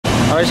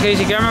Alright,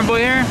 Casey, camera boy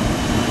here.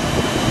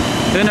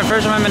 Doing the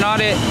First Amendment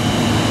audit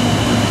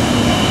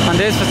on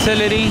this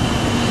facility.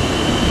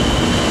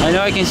 I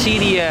know I can see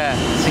the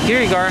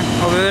security guard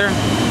over there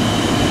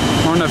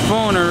on the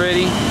phone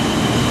already.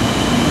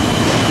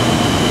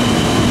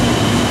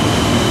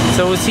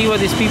 So we'll see what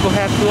these people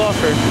have to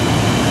offer.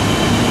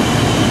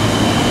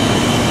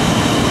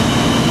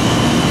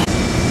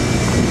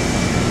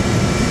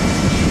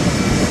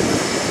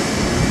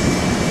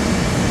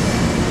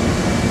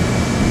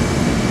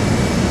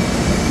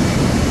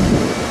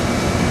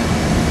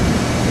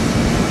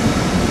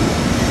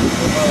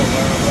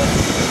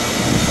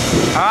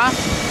 Huh?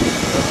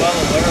 They're well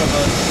aware of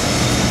us.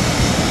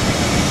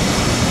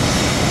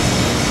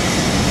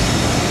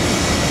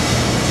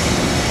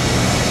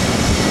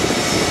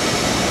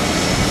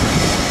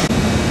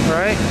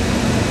 Right?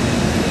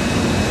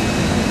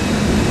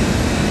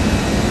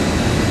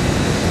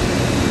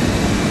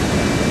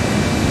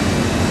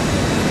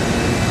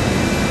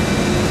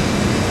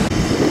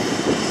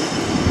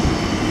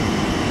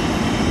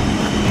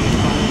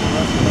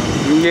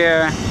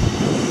 Yeah.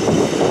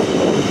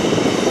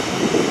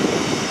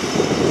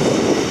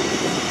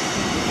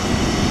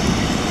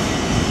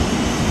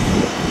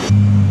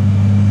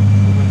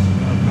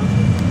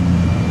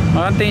 I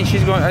think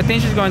she's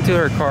going to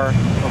her car.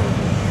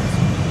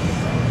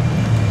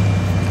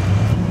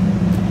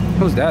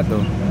 Who's that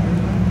though?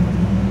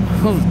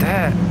 Who's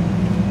that?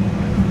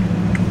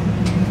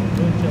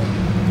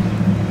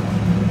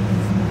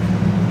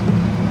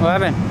 What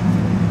happened?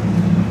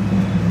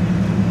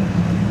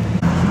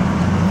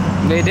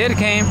 They did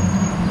came.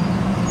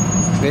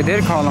 They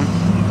did call him.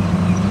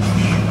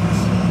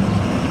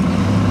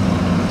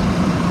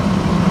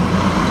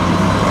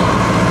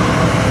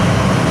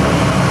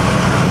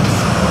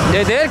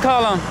 They did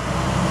call him.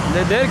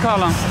 They did call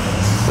him.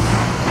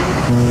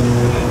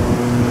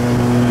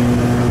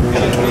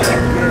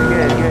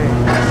 Good.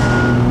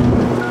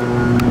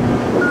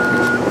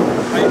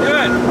 How you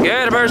doing?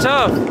 Good, about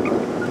yourself?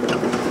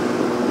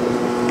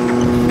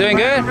 Doing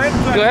good?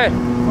 Go ahead. If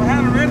I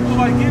had a Red Bull,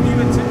 I'd give you a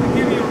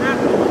Red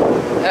Bull.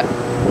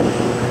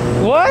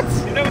 What?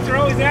 You know what you're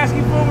always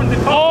asking for when they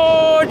call?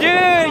 Oh,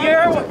 dude,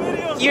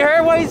 you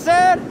heard what he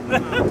said?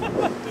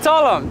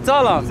 Tell him.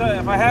 So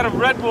if I had a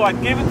Red Bull,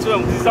 I'd give it to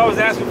him because he's always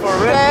asking for a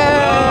Red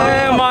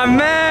Bull. Hey, my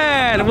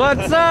man.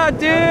 What's up,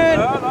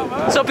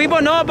 dude? So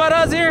people know about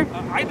us here?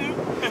 I do.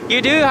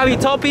 You do? Have you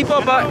told people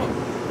about?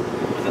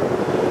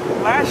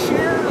 Last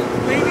year,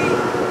 maybe,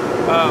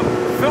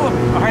 Philip,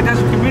 a High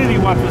Desert Community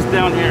Watch was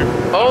down here.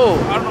 Oh.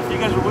 I don't know if you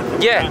guys were with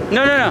them. Yeah.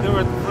 No. They were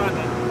at the front.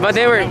 But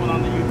they were.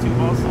 On the YouTube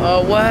also.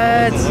 Oh,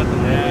 what?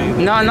 Yeah.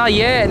 No, not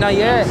yet.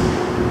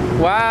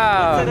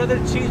 Wow. What's that other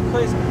cheese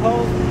place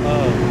called?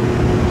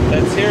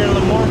 That's here in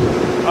Lemoore.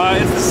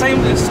 It's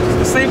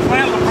the same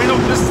plant. Laredo.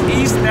 This is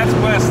east. That's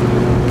west.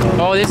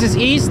 Oh, this is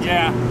east.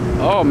 Yeah.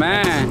 Oh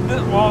man.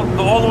 Well,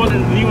 the old one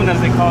and the new one, as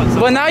they call it.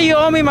 So well, now you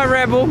owe me my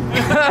Red Bull.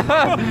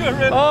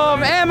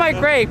 Oh, and my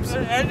grapes.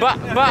 But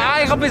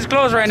I hope it's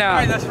closed right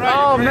now. That's right.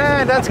 Oh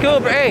man, that's cool.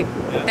 But hey,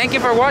 thank you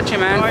for watching,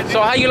 man.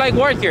 So how you like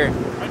work here?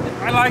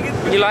 I like it.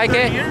 You like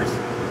 30 it? Years.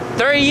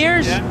 30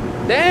 years? Yeah.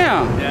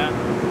 Damn. Yeah.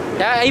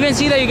 Yeah. I even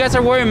see that you guys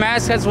are wearing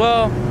masks as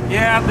well.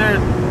 Yeah, they're.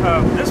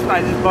 This one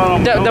I just bought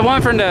on. The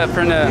one from the.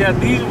 Yeah,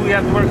 these we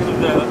have to work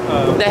with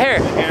the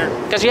hair.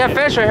 Because you have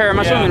facial hair, I'm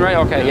assuming, right?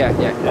 Okay, yeah.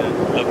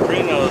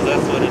 Leprinos,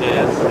 that's what it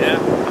is. Yeah.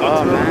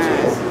 Oh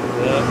man.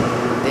 Yeah.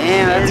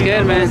 Damn, that's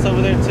good, man.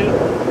 Over there too.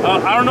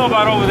 I don't know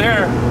about over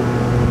there,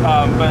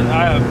 but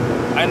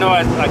I know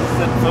I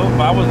said Philip,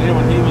 but I wasn't here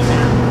when he was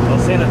here. Don't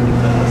say nothing.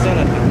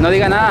 No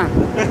diga nada.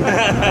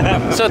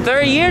 So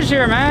 30 years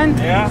here, man.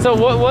 Yeah. So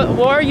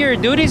what are your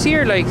duties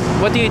here? Like,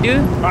 what do you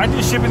do? I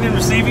do shipping and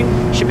receiving.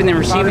 Shipping and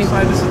receiving.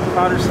 Side, this is the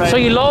powder side. So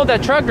you load the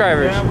truck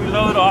drivers? Yeah, we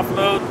load,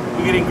 offload,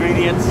 we get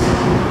ingredients.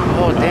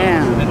 Oh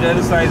damn. And the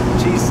other side is the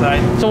cheese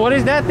side. So what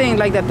is that thing?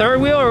 Like the third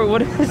wheel or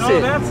what is it?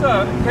 No, that's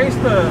in case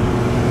the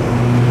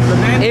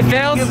man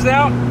gives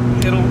out,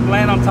 it'll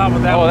land on top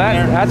of that. Oh,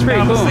 that's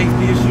pretty cool. A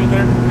safety issue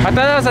there. I thought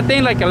that was a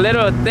thing, like a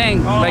little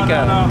thing, like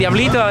a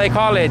diablito they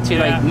call it, to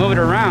like move it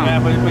around. Yeah,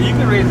 but you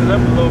can raise it up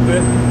a little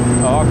bit.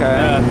 Oh,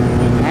 okay.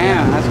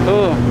 Damn, that's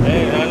cool.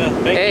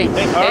 Hey,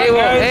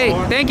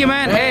 thank you,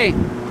 man. Hey,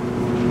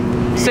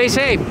 stay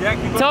safe.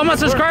 Tell my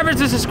subscribers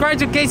to subscribe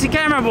to Casey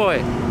Camera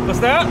Boy. What's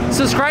that?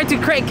 Subscribe to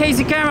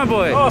Casey Camera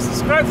Boy. Oh,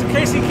 subscribe to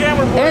Casey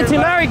Camera Boy. And to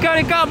Larry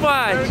County Cop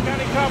Watch.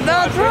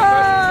 That's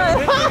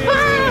right.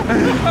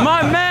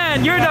 My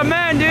man, you're the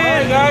man, dude. All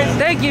right, guys.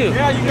 Thank you.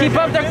 Yeah, keep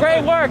up the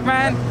great work,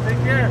 man. Take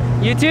care.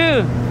 You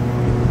too.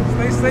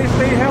 Stay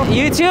healthy.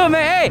 You too,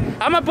 man. Hey,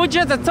 I'm gonna put you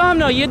at the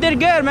thumbnail. You did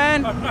good,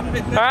 man. All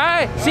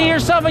right. See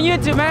yourself on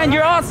YouTube, man.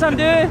 You're awesome,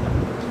 dude. All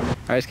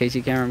right, it's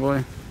Casey Camera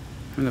Boy.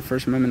 I'm the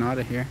First Amendment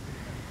audit here.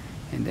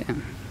 And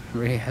then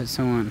Ray has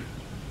someone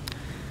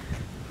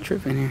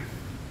tripping here.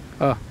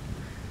 Oh.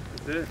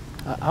 That's it.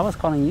 I was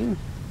calling you.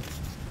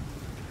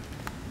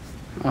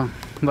 Oh,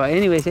 but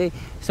anyways, hey.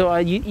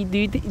 So do you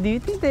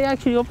think they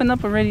actually opened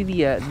up already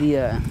the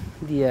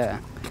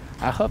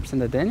hubs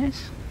and the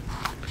Dennis?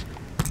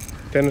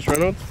 Dennis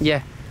Reynolds?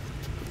 Yeah.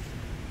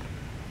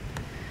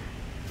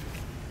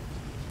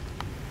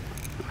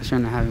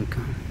 trying to have him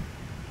come.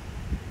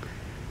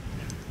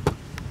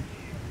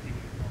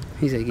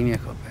 He said, give me a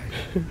call back.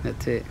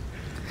 That's it.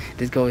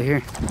 Let's go over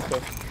here.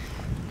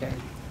 Okay.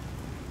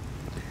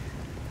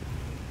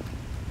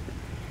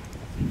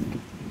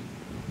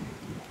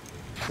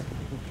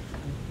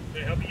 Can I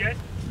help you guys?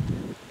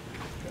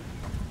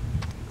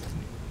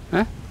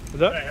 Huh?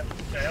 What's up? Can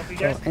I help you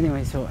guys? So,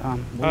 anyway, so,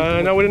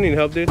 no, we don't need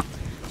help, dude.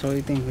 So what do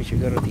you think we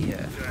should go to the,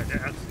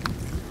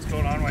 What's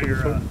going on while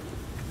you're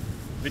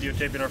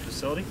videotaping our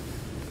facility?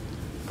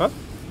 Huh?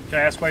 Can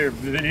I ask why you're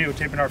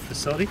videotaping our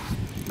facility?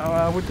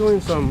 We're doing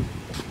some,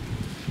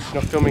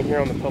 filming here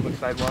on the public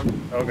sidewalk.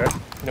 Okay.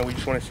 We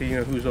just want to see,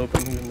 who's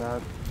open, who's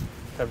not,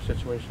 type of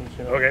situations.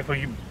 Okay, well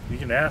you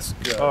can ask.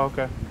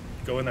 Okay.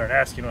 Go in there and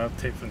ask. You don't have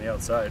to tape from the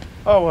outside.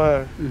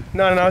 No,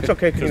 it's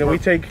okay. 'Cause, we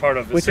take all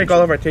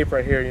of our tape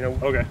right here.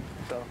 Okay.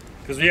 So.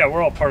 Because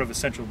we're all part of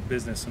essential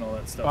business and all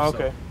that stuff. Oh,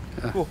 okay.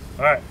 So. Cool.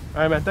 All right.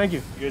 All right, man. Thank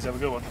you. You guys have a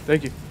good one.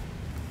 Thank you.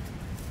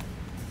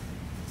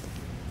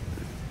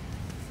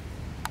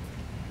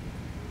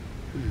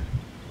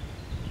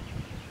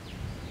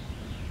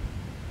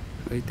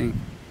 what do you think?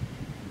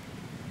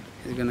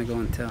 He's gonna go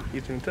and tell.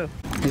 You can tell.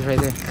 He's right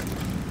there.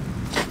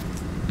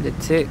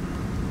 That's it.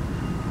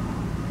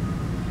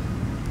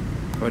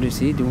 What is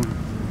he doing?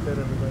 Good,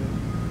 everybody.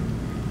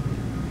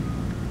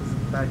 This is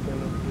the back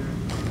end over here.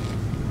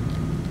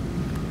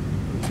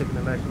 I'm taking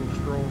a nice little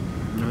stroll.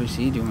 What is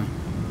he doing?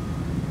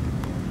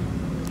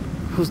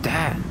 Who's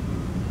that?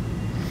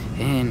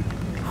 And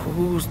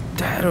who's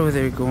that over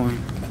there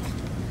going?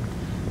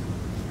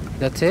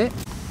 That's it?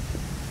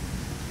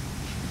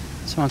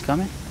 Someone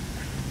coming?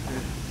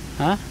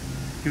 Huh?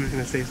 He was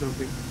gonna say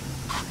something,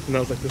 and I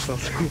was like, "This all."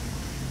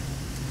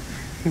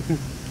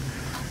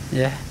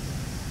 Yeah.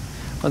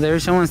 Well,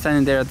 there's someone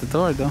standing there at the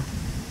door, though.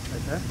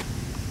 Like that?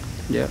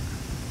 Yeah.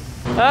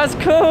 That's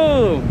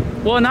cool.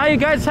 Well, now you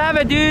guys have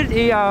it, dude.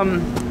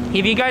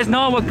 If you guys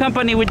know what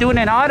company we're doing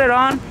an audit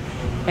on,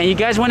 and you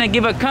guys want to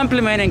give a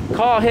compliment and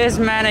call his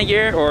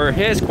manager or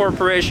his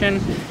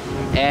corporation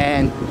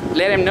and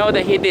let him know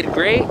that he did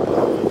great.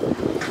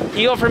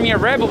 He offered me a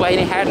Red Bull, but he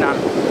didn't have none.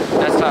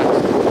 That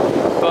sucks.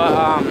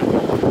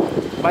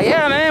 But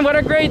yeah, man, what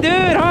a great dude,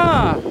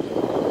 huh?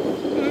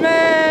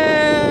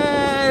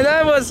 Man,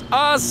 that was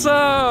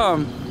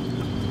awesome.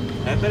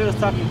 I thought he was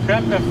talking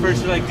crap at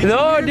first. You're like,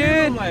 no, dude.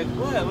 I'm like,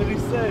 what? What did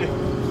he say?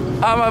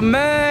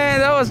 Man,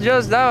 that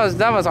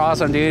was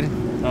awesome, dude.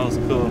 That was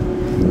cool.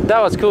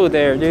 That was cool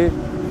there, dude.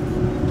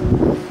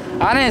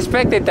 I didn't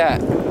expect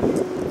that.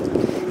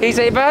 He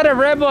said, if I had a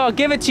Red Bull, I'll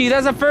give it to you.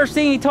 That's the first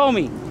thing he told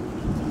me.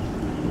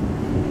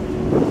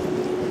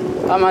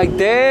 I'm like,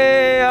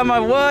 damn. I'm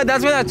like, what?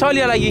 That's what I told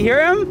you. Like, you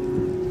hear him?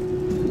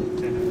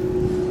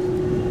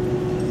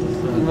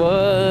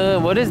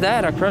 What is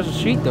that across the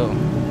street, though?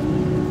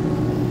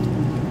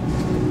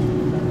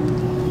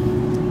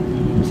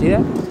 See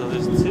that? So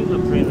there's two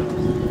Leprinos.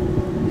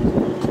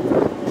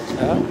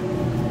 Yeah.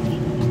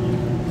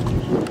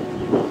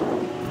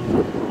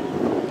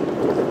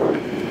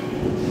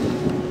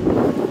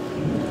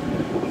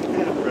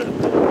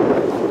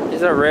 Is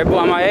that a Red Bull?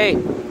 I'm like, hey,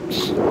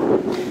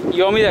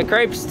 you owe me the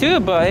crepes too,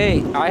 but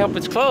hey, I hope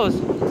it's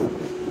closed.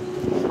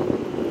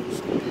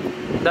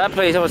 That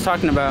place I was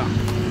talking about.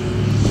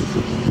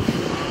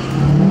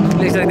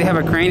 Looks like they have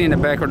a crane in the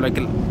back or like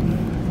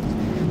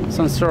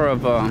some sort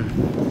of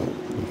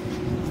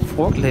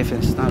forklift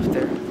and stuff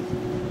there.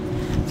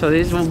 So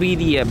this will be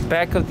the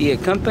back of the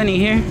company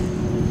here.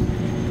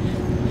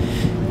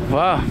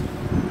 Wow.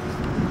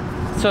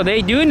 So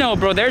they do know,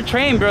 bro. They're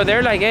trained, bro.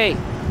 They're like, hey,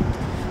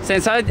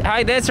 since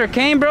High Desert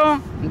came, bro,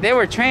 they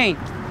were trained.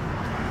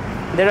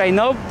 They're like,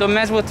 nope, don't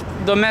mess with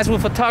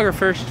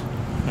photographers.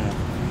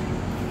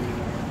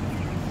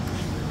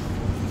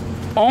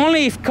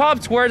 Only if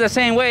cops were the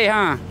same way,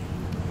 huh?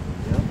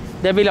 Yep.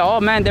 They'll be like, oh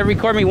man, they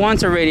record me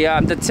once already.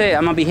 That's it,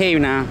 I'm gonna behave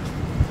now.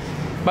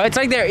 But it's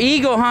like their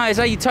ego, huh? It's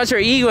like you touch their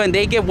ego and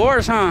they get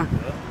worse, huh?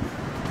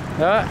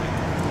 Yep.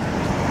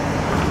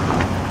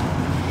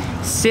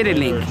 City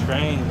Link. They were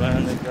trained,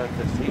 man. They got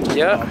the seat.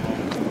 Yep.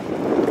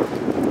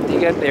 They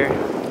got there.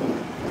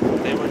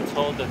 They were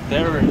told that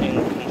they were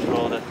in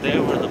control, that they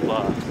were the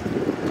boss.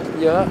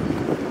 Yeah.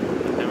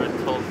 They were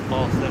told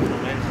false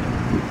information.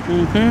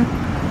 Mm-hmm.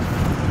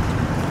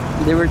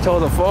 They were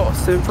told the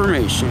false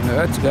information.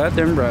 That's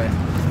goddamn right.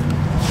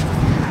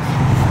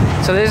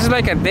 So this is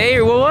like a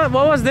dairy. What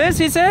was this,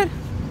 he said?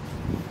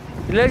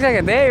 It looks like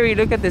a dairy.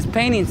 Look at these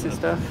paintings and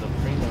stuff.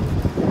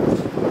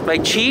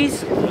 Like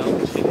cheese? No,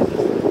 cheese.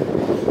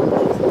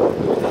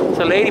 It's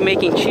a lady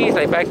making cheese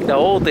like back in the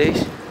old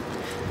days.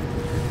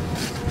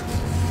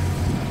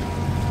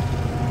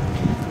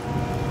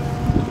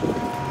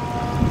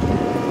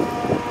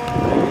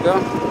 There you go.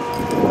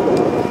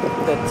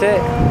 That's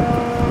it.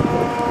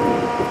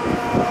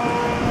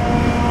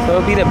 So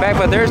it'll be the back,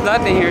 but there's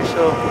nothing here,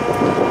 so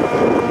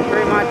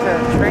pretty much a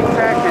train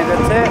track, and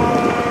that's it.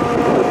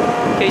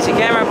 Casey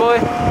camera boy.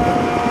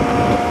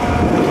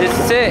 This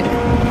is it.